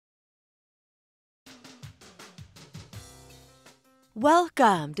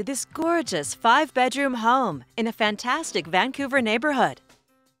Welcome to this gorgeous 5-bedroom home in a fantastic Vancouver neighborhood.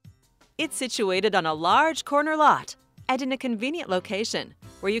 It's situated on a large corner lot and in a convenient location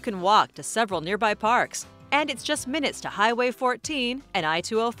where you can walk to several nearby parks, and it's just minutes to Highway 14 and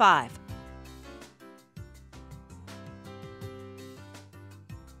I-205.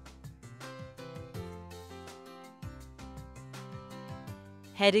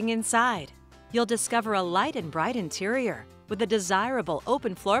 Heading inside, you'll discover a light and bright interior with a desirable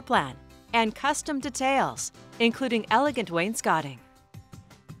open floor plan and custom details, including elegant wainscoting.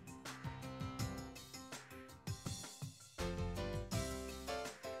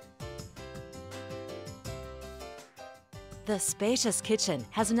 The spacious kitchen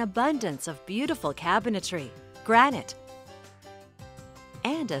has an abundance of beautiful cabinetry, granite,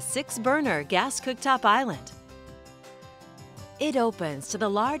 and a 6-burner gas cooktop island. It opens to the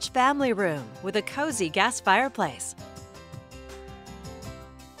large family room with a cozy gas fireplace.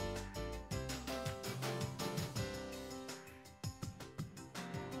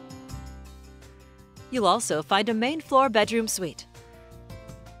 You'll also find a main floor bedroom suite.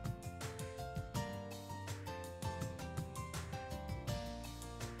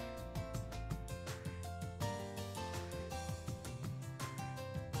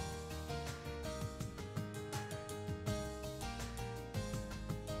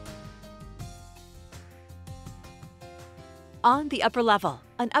 On the upper level,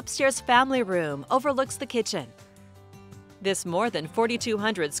 an upstairs family room overlooks the kitchen. This more than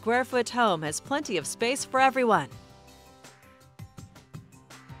 4,200 square foot home has plenty of space for everyone.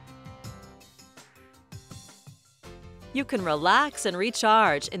 You can relax and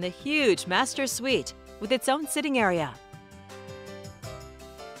recharge in the huge master suite with its own sitting area.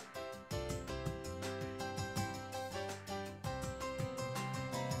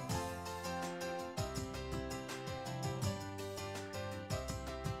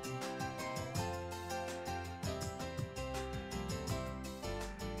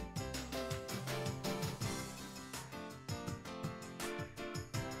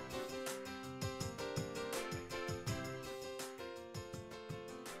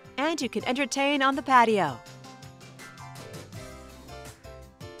 And you can entertain on the patio.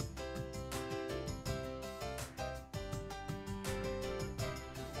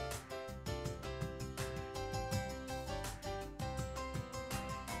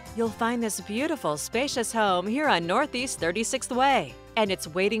 You'll find this beautiful, spacious home here on Northeast 36th Way, and it's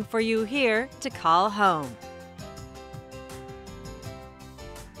waiting for you here to call home.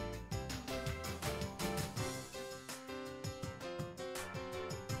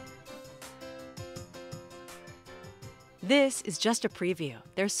 This is just a preview.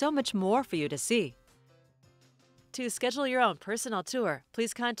 There's so much more for you to see. To schedule your own personal tour,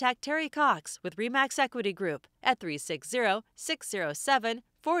 please contact Terry Cox with RE/MAX Equity Group at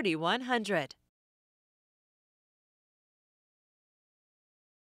 360-607-4100.